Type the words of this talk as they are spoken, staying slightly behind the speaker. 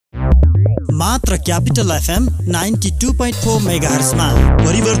मात्र capital FM 92.4 मेगाहर्जमा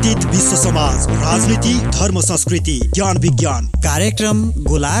परिवर्तित विश्व समाज, राजनीति, धर्म, संस्कृति, ज्ञान विज्ञान कार्यक्रम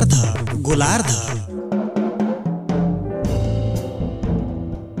गोलार्ध।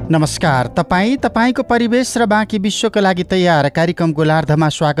 नमस्कार, तपाईको परिवेश र बाँकी विश्वको लागि तयार कार्यक्रम गोलार्धमा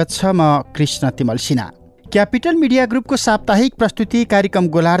स्वागत छ। म कृष्ण तिमल सिन्हा। क्यापिटल मिडिया ग्रुपको साप्ताहिक प्रस्तुति कार्यक्रम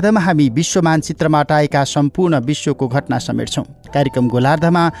गोलार्धमा हामी विश्व मानचित्रमा अटाएका सम्पूर्ण विश्वको घटना समेट्छौँ। कार्यक्रम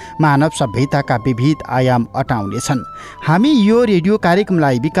गोलार्धमा मानव सभ्यताका विविध आयाम अटाउनेछन्। हामी यो रेडियो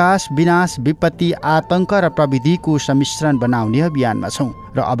कार्यक्रमलाई विकास, विनाश, विपत्ति, आतंक र प्रविधिको सम्मिश्रण बनाउने अभियानमा छौँ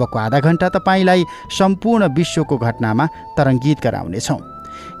र अबको आधा घण्टा तपाईँलाई सम्पूर्ण विश्वको घटनामा तरङ्गित गराउनेछौँ।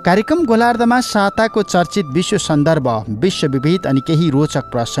 कार्यक्रम गोलार्धमा साताको चर्चित विश्व सन्दर्भ, विश्व विभेद अनि केही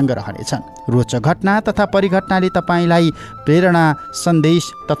रोचक प्रसङ्ग रहनेछन्। रोचक घटना तथा परिघटनाले तपाईँलाई प्रेरणा,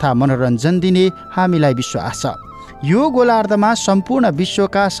 सन्देश तथा मनोरञ्जन दिने हामीलाई विश्वास छ। यो गोलार्धमा सम्पूर्ण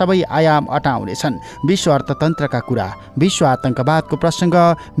विश्वका सबै आयाम अटाउनेछन्। विश्व अर्थतन्त्रका कुरा, विश्व आतंकवादको प्रसङ्ग,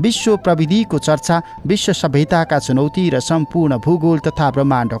 विश्व प्रविधिको चर्चा, विश्व सभ्यताका चुनौती र सम्पूर्ण भूगोल तथा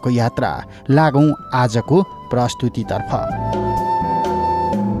ब्रह्माण्डको यात्रा। लागौँ आजको प्रस्तुतितर्फ।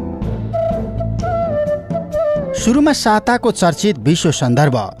 सुरुमा साताको चर्चित विश्व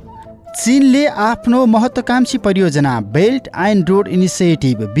सन्दर्भ। चीनले आफ्नो महत्त्वकांक्षी परियोजना belt and road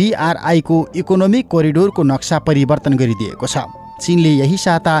initiative BRI को इकोनोमिक कोरिडोरको नक्सा परिवर्तन गरिदिएको छ। चीनले यही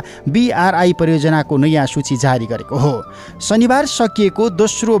साता BRI परियोजनाको नयाँ सूची जारी गरेको हो। शनिबार सकिएको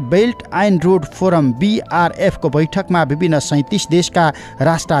दोस्रो belt and road forum BRF को बैठकमा विभिन्न 37 देशका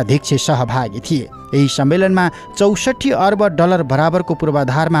राष्ट्राध्यक्ष सहभागी थिए। यही सम्मेलनमा 64 अर्ब डलर बराबरको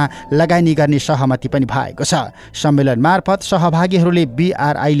पूर्वाधारमा लगानी गर्ने सहमति पनि भएको छ। सम्मेलन मार्फत सहभागीहरूले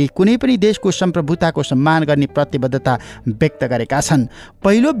BRI ले कुनै पनि देशको सम्प्रभुताको सम्मान गर्ने प्रतिबद्धता व्यक्त गरेका छन्।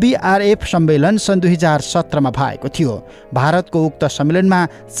 पहिलो BRF सम्मेलन सन् 2017मा भएको थियो। भारतको उक्त सम्मेलनमा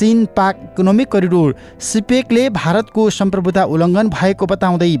चीन पाक इकोनोमिक कोरिडोर सिपेकले भारतको सम्प्रभुता उल्लङ्घन भएको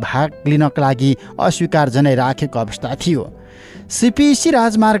बताउँदै भाग लिनका लागि अस्वीकार जनाइराखेको अवस्था थियो। CPEC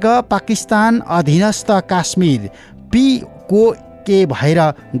राजमार्ग पाकिस्तान अधीनस्थ काश्मीर POK भएर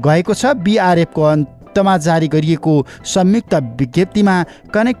गएको छ। BRF को अन्तमा जारी गरिएको संयुक्त विज्ञप्तिमा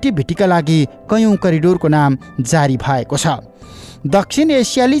कनेक्टिभिटीका लागि कयौं कोरिडोरको नाम जारी भएको छ। दक्षिण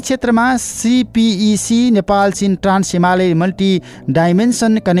एसियाली क्षेत्रमा CPEC नेपाल चीन trans Himalaya multi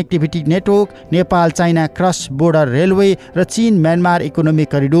dimension connectivity network, Nepal China cross border railway र चीन म्यानमार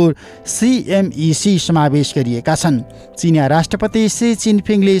इकोनोमिक कोरिडोर CMEC समावेश गरिएका छन्। चीनिया राष्ट्रपति सी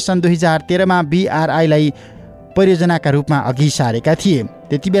जिनपिङले सन् 2013मा BRI लाई परियोजनाका रूपमा अघि सारेका थिए।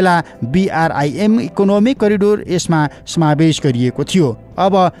 त्यति बेला BRIM इकोनोमिक कोरिडोर यसमा समावेश गरिएको थियो।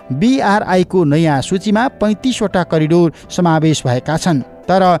 अब BRI को नयाँ सूचीमा 35 वटा कोरिडोर समावेश भएका छन्,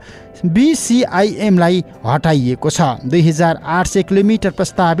 तर BCIM लाई हटाइएको छ। 2800 किलोमिटर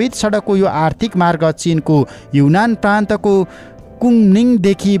प्रस्तावित सडकको यो आर्थिक मार्ग चीनको युनान प्रान्तको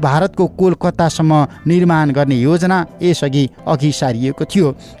कुङनिङदेखि भारतको कोलकातासम्म निर्माण गर्ने योजना यसअघि अघि सारिएको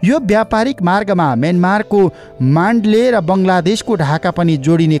थियो। यो व्यापारिक मार्गमा म्यानमारको मान्डले र बङ्गलादेशको ढाका पनि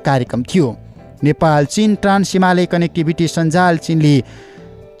जोडिने कार्यक्रम थियो। नेपाल चीन ट्रान्स हिमालय कनेक्टिभिटी सञ्जाल चीनले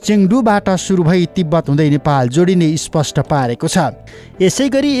चेङडुबाट सुरु भई तिब्बत हुँदै नेपाल जोडिने स्पष्ट पारेको छ।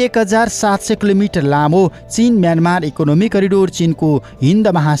 यसैगरी 1700 किलोमिटर लामो चीन म्यानमार इकोनोमिक कोरिडोर चीनको हिन्द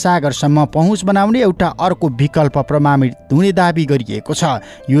महासागरसम्म पहुँच बनाउने एउटा अर्को विकल्प प्रमाणित हुने दाबी गरिएको छ।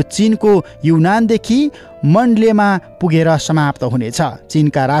 यो चीनको युनानदेखि मन्डलेमा पुगेर समाप्त हुनेछ।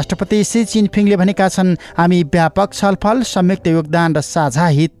 चीनका राष्ट्रपति सी जिनपिङले भनेका छन्, हामी व्यापक छलफल, संयुक्त योगदान र साझा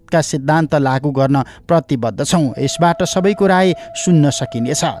हितका सिद्धान्त लागू गर्न प्रतिबद्ध छौँ। यसबाट सबैको राय सुन्न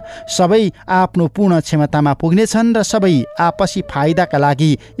सकिनेछ। सबै आफ्नो पूर्ण क्षमतामा पुग्नेछन् र सबै आपसी फाइदाका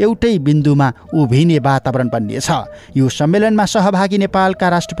लागि एउटै बिन्दुमा उभिने वातावरण बन्नेछ। यो सम्मेलनमा सहभागी नेपालका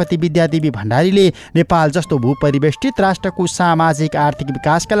राष्ट्रपति विद्यादेवी भण्डारीले नेपाल जस्तो भूपरिवेष्टित राष्ट्रको सामाजिक आर्थिक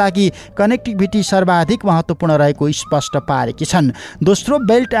विकासका लागि कनेक्टिभिटी सर्वाधिक महत्त्वपूर्ण रहेको स्पष्ट पारेकी छन्। दोस्रो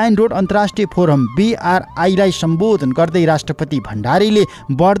बेल्ट एन्ड रोड अन्तर्राष्ट्रिय फोरम BRI लाई सम्बोधन गर्दै राष्ट्रपति भण्डारीले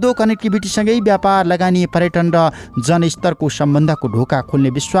बढ्दो कनेक्टिभिटीसँगै व्यापार, लगानी, पर्यटन र जनस्तरको सम्बन्धको ढोका खोल्ने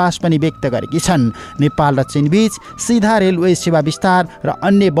विश्वास पनि व्यक्त गरेकी छन्। नेपाल र चीनबीच सिधा रेलवे सेवा विस्तार र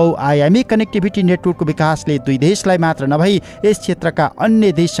अन्य बहुआयामी कनेक्टिभिटी नेटवर्कको विकासले दुई देशलाई मात्र नभई यस क्षेत्रका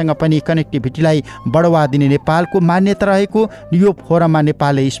अन्य देशसँग पनि कनेक्टिभिटीलाई बढावा दिने नेपालको मान्यता रहेको यो फोरममा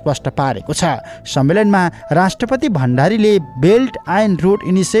नेपालले स्पष्ट पारेको छ। सम्मेलनमा राष्ट्रपति भण्डारीले बेल्ट एन्ड रोड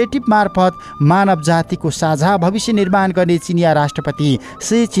इनिसिएटिभ मार्फत मानव जातिको साझा भविष्य निर्माण गर्ने चिनिया राष्ट्रपति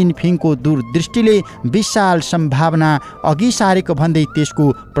सी जिनपिङको दूरदृष्टिले विशाल सम्भावना अघि सारेको भन्दै त्यसको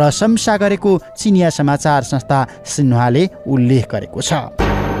प्रशंसा गरेको चिनिया समाचार संस्था सिन्ह्वाले उल्लेख गरेको छ।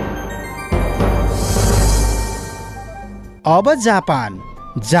 अब जापान।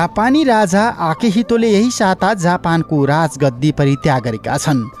 जापानी राजा आकेहितोले यही साता जापानको राजगद्दी परित्याग गरेका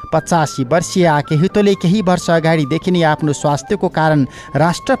छन्। 85 वर्षीय आकेहितोले केही वर्ष अगाडिदेखि नै आफ्नो स्वास्थ्यको कारण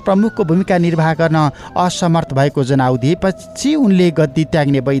राष्ट्र प्रमुखको भूमिका निर्वाह गर्न असमर्थ भएको जनाउ दिएपछि उनले गद्दी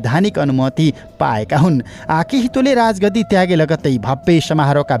त्याग्ने वैधानिक अनुमति पाएका हुन्। आकेहितोले राजगद्दी त्यागे लगत्तै भव्य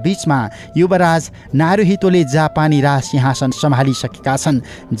समारोहका बीचमा युवराज नारुहितोले जापानी राज सिंहासन सम्हालिसकेका छन्।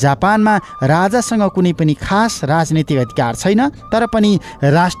 जापानमा राजासँग कुनै पनि खास राजनीतिक अधिकार छैन, तर पनि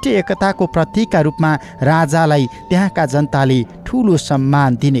राष्ट्रिय एकताको प्रतीकका रूपमा राजालाई त्यहाँका जनताले ठूलो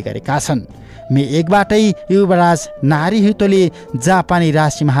सम्मान दिने गरेका छन्। मे 1बाटै युवराज नारुहितोले जापानी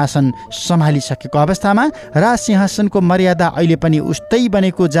राज सिंहासन सम्हालिसकेको अवस्थामा राज सिंहासनको मर्यादा अहिले पनि उस्तै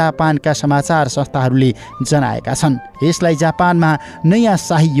बनेको जापानका समाचार संस्थाहरूले जनाएका छन्। यसलाई जापानमा नयाँ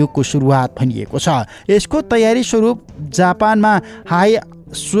शाही युगको सुरुवात भनिएको छ। यसको तयारी स्वरूप जापानमा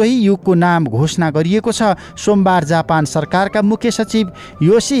सोही युगको नाम घोषणा गरिएको छ। सोमबार जापान सरकारका मुख्य सचिव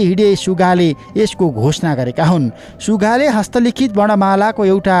योसिहिडे सुगाले यसको घोषणा गरेका हुन्। सुगाले हस्तलिखित वर्णमालाको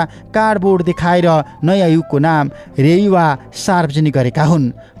एउटा कार्डबोर्ड देखाएर नयाँ युगको नाम रेयुवा सार्वजनिक गरेका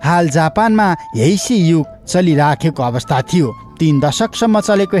हुन्। हाल जापानमा हेइसी युग चलिराखेको अवस्था थियो। 3 दशकसम्म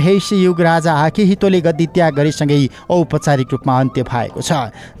चलेको हेइसी युग राजा आकेहितोले गद्दी त्याग गरेसँगै औपचारिक रूपमा अन्त्य भएको छ।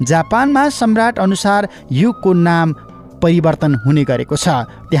 जापानमा सम्राट अनुसार युगको नाम परिवर्तन हुने गरेको छ।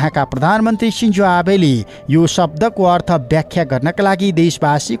 त्यहाँका प्रधानमन्त्री सिन्जो आबेले यो शब्दको अर्थ व्याख्या गर्नका लागि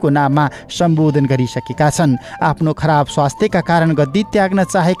देशवासीको नाममा सम्बोधन गरिसकेका छन्। आफ्नो खराब स्वास्थ्यका कारण गद्दी त्याग्न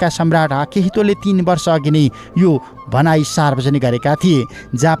चाहेका सम्राट आकेहितोले 3 वर्ष अघि नै यो भनाई सार्वजनिक गरेका थिए।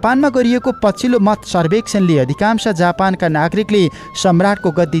 जापानमा गरिएको पछिल्लो मत सर्वेक्षणले अधिकांश जापानका नागरिकले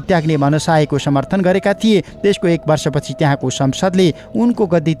सम्राटको गद्दी त्याग्ने मनसायको समर्थन गरेका थिए। त्यसको 1 वर्षपछि त्यहाँको संसदले उनको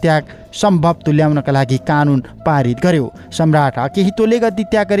गद्दी त्याग सम्भव तुल्याउनका लागि कानुन पारित गर्यो। सम्राट आकेहितोले गद्दी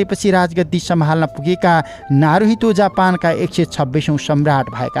त्याग गरेपछि राजगद्दी सम्हाल्न पुगेका नारुहितो जापानका 126औं सम्राट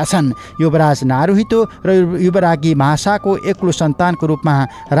भएका छन्। युवराज नारुहितो र युवरागी मासाको एक्लो सन्तानको रूपमा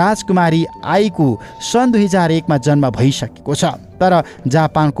राजकुमारी आईको सन् 2001 मा जन्म भइसकेको छ। तर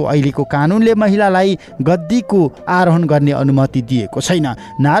जापानको अहिलेको कानुनले महिलालाई गद्दीको आरोहण गर्ने अनुमति दिएको छैन।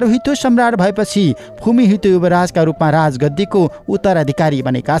 नारुहितो सम्राट भएपछि फुमिहितो युवराजका रूपमा राजगद्दीको उत्तराधिकारी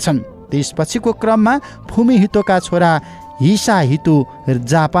बनेका छन्। त्यसपछिको क्रममा फुमिहितोका छोरा हिसाहितो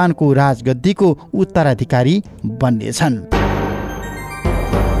जापानको राजगद्दीको उत्तराधिकारी बन्नेछन्।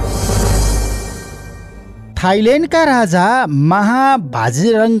 थाइल्यान्डका राजा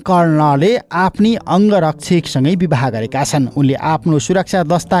महाभाजिरङ्कर्णले आफ्नी अङ्गरक्षकसँगै विवाह गरेका छन्। उनले आफ्नो सुरक्षा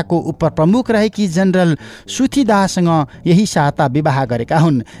दस्ताको उपप्रमुख रहेकी जनरल सुथिदासँग यही साता विवाह गरेका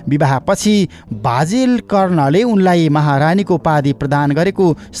हुन्। विवाहपछि भाजिरङ्कर्णले उनलाई महारानीको उपाधि प्रदान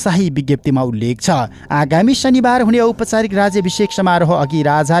गरेको शाही विज्ञप्तिमा उल्लेख छ। आगामी शनिबार हुने औपचारिक राज्याभिषेक समारोह अघि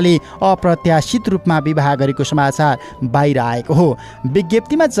राजाले अप्रत्याशित रूपमा विवाह गरेको समाचार बाहिर आएको हो।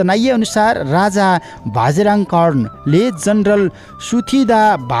 विज्ञप्तिमा जनाइए अनुसार राजा भाजिरङ्कर्णले जनरल सुथिदा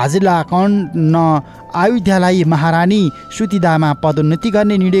भाजिलाकर्ण आयुध्यालाई महारानी सुथिदामा पदोन्नति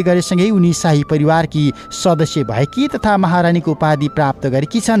गर्ने निर्णय गरेसँगै उनी शाही परिवारकी सदस्य भएकी तथा महारानीको उपाधि प्राप्त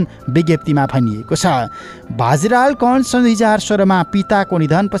गरेकी छन्, विज्ञप्तिमा भनिएको छ। भाजिरालकर्ण सन् 2016 मा पिताको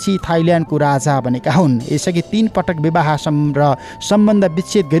निधनपछि थाइल्यान्डको राजा बनेका हुन्। यसअघि 3 पटक विवाह र सम्बन्ध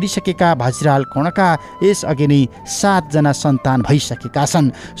विच्छेद गरिसकेका भाजिरालकर्णका यसअघि नै 7 जना सन्तान भइसकेका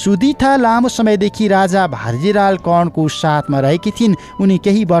छन्। सुधिथा लामो समयदेखि राजा भाजिरालकर्णको साथमा रहेकी थिइन्। उनी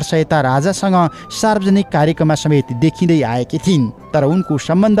केही वर्ष यता राजासँग सार्वजनिक कार्यक्रममा समेत देखिँदै आएकी थिइन्। तर उनको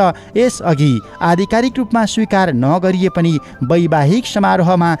सम्बन्ध यसअघि आधिकारिक रूपमा स्वीकार नगरिए पनि वैवाहिक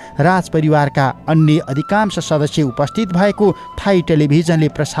समारोहमा राजपरिवारका अन्य अधिकांश सदस्य उपस्थित भएको थाई टेलिभिजनले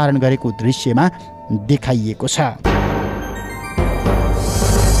प्रसारण गरेको दृश्यमा देखाइएको छ।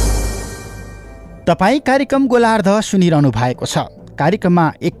 तपाईँ कार्यक्रम गोलार्ध सुनिरहनु भएको छ।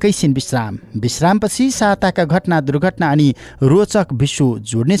 कार्यक्रममा एकैछिन विश्रामपछि साताका घटना दुर्घटना अनि रोचक विश्व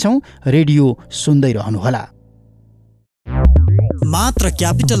जोड्नेछौँ। रेडियो सुन्दै रहनुहोला। मात्र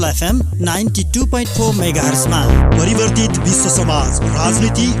क्यापिटल एफएम 92.4 मेगाहर्जमा परिवर्तित विश्व समाज,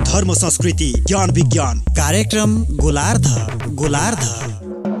 राजनीति, धर्म, संस्कृति, ज्ञान विज्ञान कार्यक्रम गोलार्ध।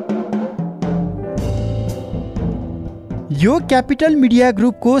 यो क्यापिटल मिडिया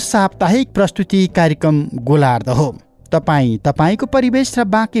ग्रुपको साप्ताहिक प्रस्तुति कार्यक्रम गोलार्ध हो। तपाईको परिवेश र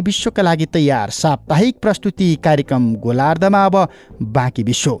बाँकी विश्वका लागि तयार साप्ताहिक प्रस्तुति कार्यक्रम गोलार्धमा अब बाँकी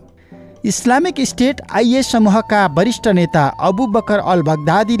विश्व। इस्लामिक स्टेट आइएस समूहका वरिष्ठ नेता अबु बकर अल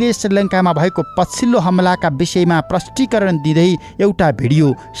बगदादीले श्रीलङ्कामा भएको पछिल्लो हमलाका विषयमा प्रष्टीकरण दिँदै एउटा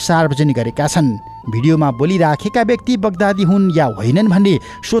भिडियो सार्वजनिक गरेका छन्। भिडियोमा बोलिराखेका व्यक्ति बगदादी हुन् या होइनन् भन्ने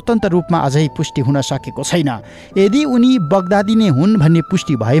स्वतन्त्र रूपमा अझै पुष्टि हुन सकेको छैन। यदि उनी बगदादी नै हुन् भन्ने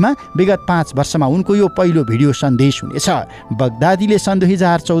पुष्टि भएमा विगत 5 वर्षमा उनको यो पहिलो भिडियो सन्देश हुनेछ। बगदादीले सन्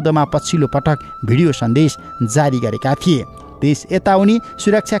 2014मा पछिल्लो पटक भिडियो सन्देश जारी गरेका थिए। त्यस यता उनी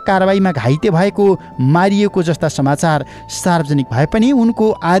सुरक्षा कारबाहीमा घाइते भएको, मारिएको जस्ता समाचार सार्वजनिक भए पनि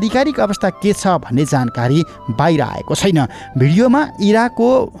उनको आधिकारिक अवस्था के छ भन्ने जानकारी बाहिर आएको छैन। भिडियोमा इराकको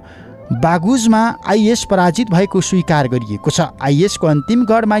बागुजमा आइएस पराजित भएको स्वीकार गरिएको छ। आइएसको अन्तिम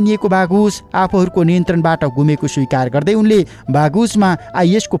गढ मानिएको बागुज आफूहरूको नियन्त्रणबाट गुमेको स्वीकार गर्दै उनले बागुजमा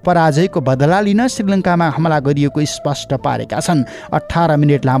आइएसको पराजयको बदला लिन श्रीलङ्कामा हमला गरिएको स्पष्ट पारेका छन्। 18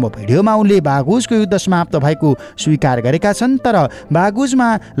 मिनट लामो भिडियोमा उनले बागुजको युद्ध समाप्त भएको स्वीकार गरेका छन्, तर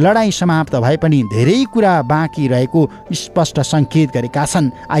बागुजमा लडाईँ समाप्त भए पनि धेरै कुरा बाँकी रहेको स्पष्ट सङ्केत गरेका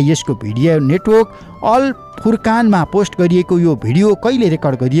छन्। आइएसको भिडियो नेटवर्क अल फुर्कानमा पोस्ट गरिएको यो भिडियो कहिले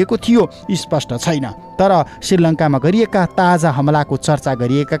रेकर्ड गरिएको थियो स्पष्ट छैन, तर श्रीलङ्कामा गरिएका ताजा हमलाको चर्चा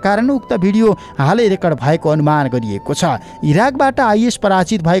गरिएका कारण उक्त भिडियो हालै रेकर्ड भएको अनुमान गरिएको छ। इराकबाट आइएस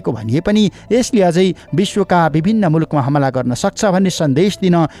पराजित भएको भनिए पनि यसले अझै विश्वका विभिन्न मुलुकमा हमला गर्न सक्छ भन्ने सन्देश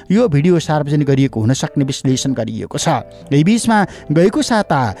दिन यो भिडियो सार्वजनिक गरिएको हुन सक्ने विश्लेषण गरिएको छ। यही बीचमा गएको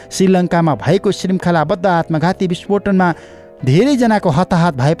साता श्रीलङ्कामा भएको श्रृङ्खलाबद्ध आत्मघाती विस्फोटनमा धेरैजनाको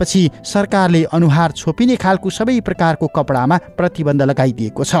हताहत भएपछि सरकारले अनुहार छोपिने खालको सबै प्रकारको कपडामा प्रतिबन्ध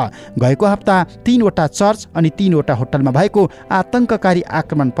लगाइदिएको छ। गएको हप्ता 3वटा चर्च अनि 3वटा होटलमा भएको आतंककारी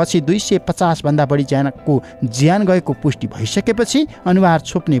आक्रमणपछि 250 भन्दा बढी जनाको ज्यान गएको पुष्टि भइसकेपछि अनुहार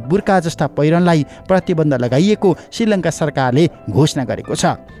छोप्ने बुर्का जस्ता पहिरनलाई प्रतिबन्ध लगाइएको श्रीलङ्का सरकारले घोषणा गरेको छ।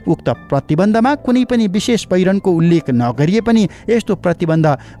 उक्त प्रतिबन्धमा कुनै पनि विशेष पहिरनको उल्लेख नगरिए पनि यस्तो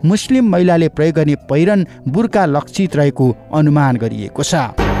प्रतिबन्ध मुस्लिम महिलाले प्रयोग गर्ने पहिरन बुर्का लक्षित रहेको अनुमान गरिएको छ।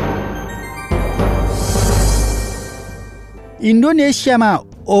 इन्डोनेसियामा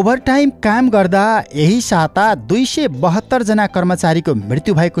ओभरटाइम काम गर्दा यही साता 272 जना कर्मचारीको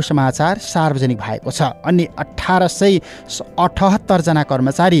मृत्यु भएको समाचार सार्वजनिक भएको छ। अन्य 1878 जना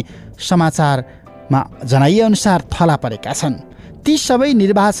कर्मचारी समाचारमा जनाइएअनुसार थला परेका छन्। ती सबै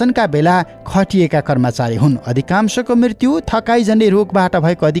निर्वाचनका बेला खटिएका कर्मचारी हुन्। अधिकांशको मृत्यु थकाइजन्य रोगबाट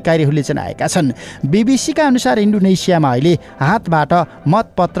भएको अधिकारीहरूले जनाएका छन्। बीबीसीका अनुसार इन्डोनेसियामा अहिले हातबाट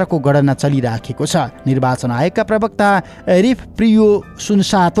मतपत्रको गणना चलिराखेको छ। निर्वाचन आयोगका प्रवक्ता रिफ प्रियो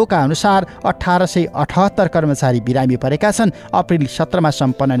सुनसातोका अनुसार 1878 कर्मचारी बिरामी परेका छन्। अप्रिल 17मा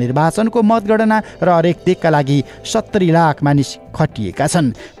सम्पन्न निर्वाचनको मतगणना र रेखदेखका लागि 70 लाख मानिस खटिएका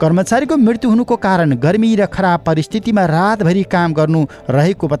छन्। कर्मचारीको मृत्यु हुनुको कारण गर्मी र खराब परिस्थितिमा रातभरि काम गर्नु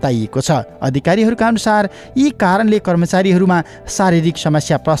रहेको बताइएको छ। अधिकारीहरूका अनुसार यी कारणले कर्मचारीहरूमा शारीरिक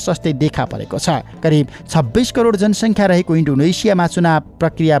समस्या प्रशस्तै देखा परेको छ। करिब 26 करोड जनसङ्ख्या रहेको इन्डोनेसियामा चुनाव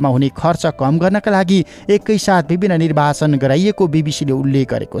प्रक्रियामा हुने खर्च कम गर्नका लागि एकैसाथ विभिन्न निर्वाचन गराइएको बीबीसीले उल्लेख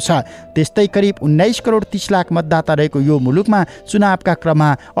गरेको छ। त्यस्तै करिब 19 करोड 30 लाख मतदाता रहेको यो मुलुकमा चुनावका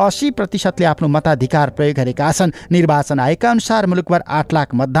क्रममा 80% आफ्नो मताधिकार प्रयोग गरेका छन्। निर्वाचन आयोगका अनुसार मुलुकभर 8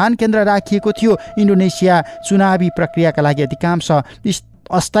 लाख मतदान केन्द्र राखिएको थियो। इन्डोनेसिया चुनावी प्रक्रियाका लागि अधिकांश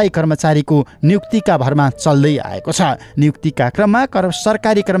अस्थायी कर्मचारीको नियुक्तिका भरमा चल्दै आएको छ। नियुक्तिका क्रममा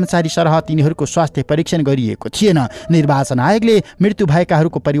सरकारी कर्मचारी सरह तिनीहरूको स्वास्थ्य परीक्षण गरिएको थिएन। निर्वाचन आयोगले मृत्यु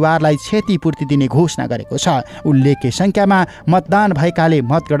भएकाहरूको परिवारलाई क्षतिपूर्ति दिने घोषणा गरेको छ। उल्लेख्य सङ्ख्यामा मतदान भएकाले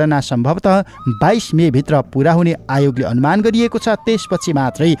मतगणना सम्भवतः 22 मे भित्र पुरा हुने आयोगले अनुमान गरिएको छ। त्यसपछि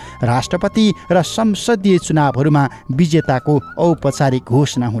मात्रै राष्ट्रपति र संसदीय चुनावहरूमा विजेताको औपचारिक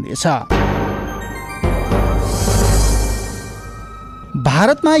घोषणा हुनेछ।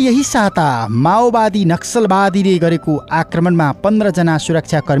 भारतमा यही साता माओवादी नक्सलवादीले गरेको आक्रमणमा 15 जना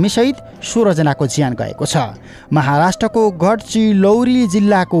सुरक्षाकर्मीसहित 16 जनाको ज्यान गएको छ। महाराष्ट्रको गडचिरोली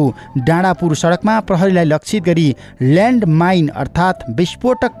जिल्लाको डाँडापुर सडकमा प्रहरीलाई लक्षित गरी ल्यान्ड माइन अर्थात्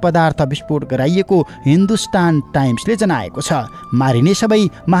विस्फोटक पदार्थ विस्फोट गराइएको हिन्दुस्तान टाइम्सले जनाएको छ। मारिने सबै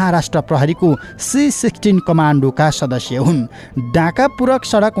महाराष्ट्र प्रहरीको C-16 कमान्डोका सदस्य हुन्। डाँडापुरक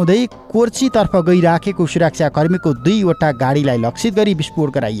सडक हुँदै कोर्चीतर्फ गइराखेको सुरक्षाकर्मीको 2वटा गाडीलाई लक्षित गरी विस्फोट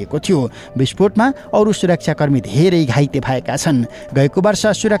गराइएको थियो। विस्फोटमा अरू सुरक्षाकर्मी धेरै घाइते भएका छन्। गएको वर्ष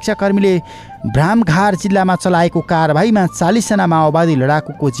सुरक्षाकर्मीले ब्राह्मघाट जिल्लामा चलाएको कारबाहीमा 40 जना माओवादी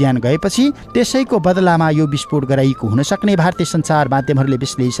लडाकुको ज्यान गएपछि त्यसैको बदलामा यो विस्फोट गराइएको हुन सक्ने भारतीय सञ्चार माध्यमहरूले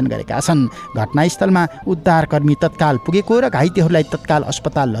विश्लेषण गरेका छन्। घटनास्थलमा उद्धारकर्मी तत्काल पुगेको र घाइतेहरूलाई तत्काल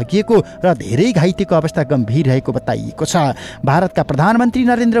अस्पताल लगिएको र धेरै घाइतेको अवस्था गम्भीर रहेको बताइएको छ। भारतका प्रधानमन्त्री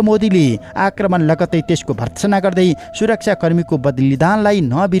नरेन्द्र मोदीले आक्रमण लगत्तै त्यसको भर्त्सना गर्दै सुरक्षाकर्मीको बलिदानलाई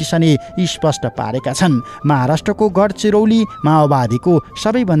नबिर्सने स्पष्ट पारेका छन्। महाराष्ट्रको गडचिरोली माओवादीको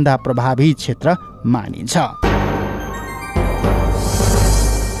सबैभन्दा प्रभावित क्षेत्र मानिन्छ।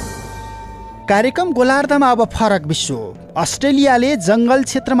 कार्यक्रम गोलार्धमा अब फरक विश्व। अस्ट्रेलियाले जङ्गल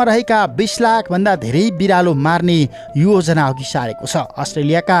क्षेत्रमा रहेका 20 लाखभन्दा धेरै बिरालो मार्ने योजना अघि सारेको छ।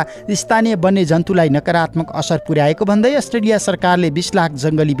 अस्ट्रेलियाका स्थानीय वन्यजन्तुलाई नकारात्मक असर पुर्याएको भन्दै अस्ट्रेलिया सरकारले 20 लाख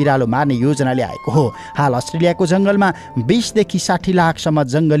जङ्गली बिरालो मार्ने योजना ल्याएको हो। हाल अस्ट्रेलियाको जङ्गलमा 20 देखि 60 लाखसम्म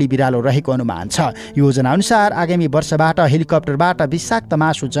जङ्गली बिरालो रहेको अनुमान छ। योजना अनुसार आगामी वर्षबाट हेलिकप्टरबाट विषाक्त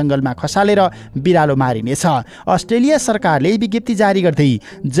मासु जङ्गलमा खसालेर बिरालो मारिनेछ। अस्ट्रेलिया सरकारले विज्ञप्ति जारी गर्दै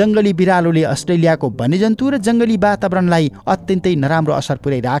जङ्गली बिरालोले अस्ट्रेलियाको वन्यजन्तु र जङ्गली वातावरणलाई अत्यन्तै नराम्रो असर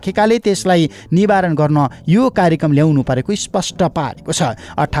पुर्याइराखेकाले त्यसलाई निवारण गर्न यो कार्यक्रम ल्याउनु परेको स्पष्ट पारेको छ।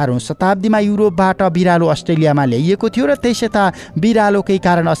 18औं शताब्दीमा युरोपबाट बिरालो अस्ट्रेलियामा ल्याइएको थियो र त्यसयता बिरालोकै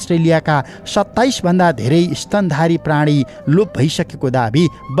कारण अस्ट्रेलियाका 27 भन्दा धेरै स्तनधारी प्राणी लोप भइसकेको दाबी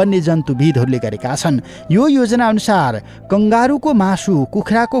वन्यजन्तुविदहरूले गरेका छन्। यो योजना अनुसार कंगारुको मासु,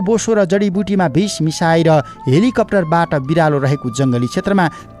 कुखुराको बोसो र जडीबुटीमा विष मिसाएर हेलिकप्टरबाट बिरालो रहेको जङ्गली क्षेत्रमा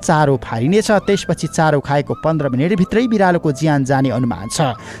चारो फालिनेछ। त्यसपछि चारो खाएको 15 मिनेटभित्रै बिरालोको ज्यान जाने अनुमान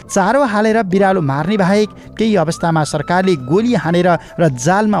छ। चारो हालेर बिरालो मार्ने बाहेक केही अवस्थामा सरकारले गोली हानेर र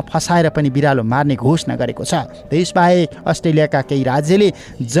जालमा फसाएर पनि बिरालो मार्ने घोषणा गरेको छ। त्यसबाहेक अस्ट्रेलियाका केही राज्यले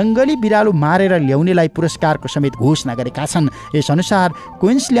जङ्गली बिरालो मारेर ल्याउनेलाई पुरस्कारको समेत घोषणा गरेका छन्। यसअनुसार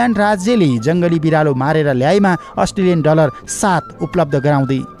क्विन्सल्यान्ड राज्यले जङ्गली बिरालो मारेर ल्याएमा अस्ट्रेलियन डलर 7 उपलब्ध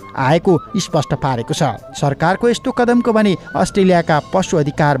गराउँदै आएको स्पष्ट पारेको छ। सरकारको यस्तो कदमको भने अस्ट्रेलियाका पशु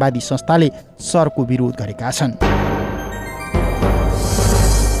अधिकारवादी संस्थाले सरको विरोध गरेका छन्।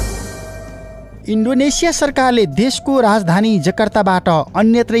 इन्डोनेसिया सरकारले देशको राजधानी जकार्ताबाट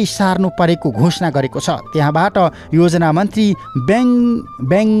अन्यत्रै सार्नु परेको घोषणा गरेको छ। त्यहाँबाट योजना मन्त्री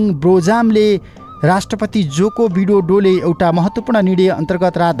बेङ ब्रोजामले राष्ट्रपति जोको विडोडोले एउटा महत्त्वपूर्ण निर्णय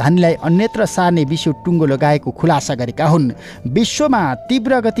अन्तर्गत राजधानीलाई अन्यत्र सार्ने विषय टुङ्गो लगाएको खुलासा गरेका हुन्। विश्वमा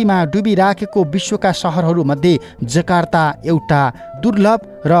तीव्र गतिमा डुबिराखेको विश्वका सहरहरूमध्ये जकार्ता एउटा दुर्लभ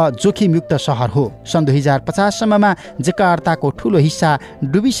र जोखिमयुक्त सहर हो। सन् 2050 सम्ममा जकार्ताको ठूलो हिस्सा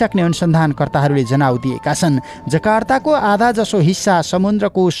डुबिसक्ने अनुसन्धानकर्ताहरूले जनाउ दिएका छन्। जकार्ताको आधा जसो हिस्सा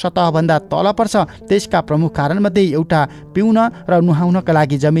समुद्रको सतहभन्दा तल पर्छ। त्यसका प्रमुख कारणमध्ये एउटा पिउन र नुहाउनका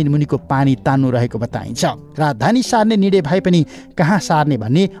लागि जमिन मुनिको पानी तान्नु रहेको बताइन्छ। राजधानी सार्ने निर्णय भए पनि कहाँ सार्ने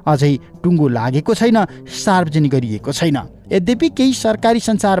भन्ने अझै टुङ्गो लागेको छैन, सार्वजनिक गरिएको छैन। यद्यपि केही सरकारी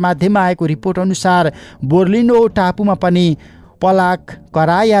सञ्चार माध्यममा आएको रिपोर्ट अनुसार बोर्लिनो टापुमा पनि पलाक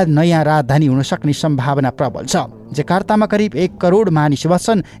या नयाँ राजधानी हुन सक्ने सम्भावना प्रबल छ। जकार्तामा करिब 1 करोड मानिस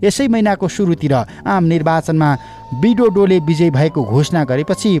बस्छन्। यसै महिनाको सुरुतिर आम निर्वाचनमा विडोडोले विजयी भएको घोषणा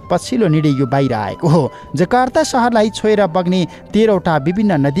गरेपछि पछिल्लो निर्णय यो बाहिर आएको हो। जकार्ता सहरलाई छोएर बग्ने 13वटा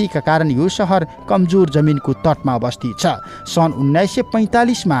विभिन्न नदीका कारण यो सहर कमजोर जमिनको तटमा अवस्थित छ। सन्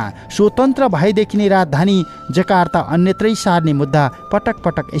 1945मा स्वतन्त्र भएदेखि नै राजधानी जकार्ता अन्यत्रै सार्ने मुद्दा पटक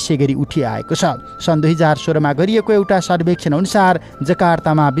पटक यसै गरी उठिआएको छ। सन् 2016मा गरिएको एउटा सर्वेक्षण अनुसार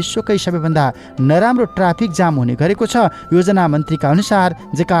जकार्तामा विश्वकै सबैभन्दा नराम्रो ट्राफिक जाम हुने गरेको छ। योजना मन्त्रीका अनुसार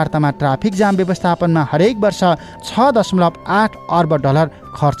जकार्तामा ट्राफिक जाम व्यवस्थापनमा हरेक वर्ष 6.8 अर्ब डलर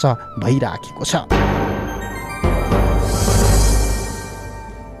खर्च भइराखेको छ।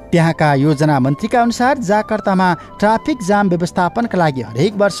 त्यहाँका योजना मन्त्रीका अनुसार जकार्तामा ट्राफिक जाम व्यवस्थापनका लागि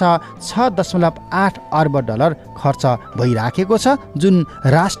हरेक वर्ष 6.8 अर्ब डलर खर्च भइराखेको छ, जुन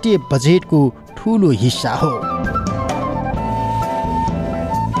राष्ट्रिय बजेटको ठूलो हिस्सा हो।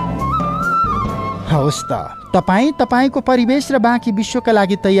 हवस् त, तपाईको परिवेश र बाँकी विश्वका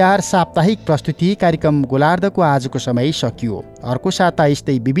लागि तयार साप्ताहिक प्रस्तुति कार्यक्रम गोलार्धको आजको समय सकियो। अर्को साता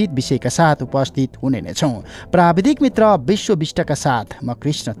यस्तै विविध विषयका साथ उपस्थित हुने नै छौँ। प्राविधिक मित्र विश्व विष्टका साथ म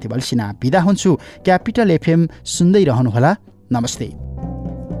कृष्ण तिवलसिना बिदा हुन्छु। क्यापिटल FM सुन्दै रहनुहोला। नमस्ते।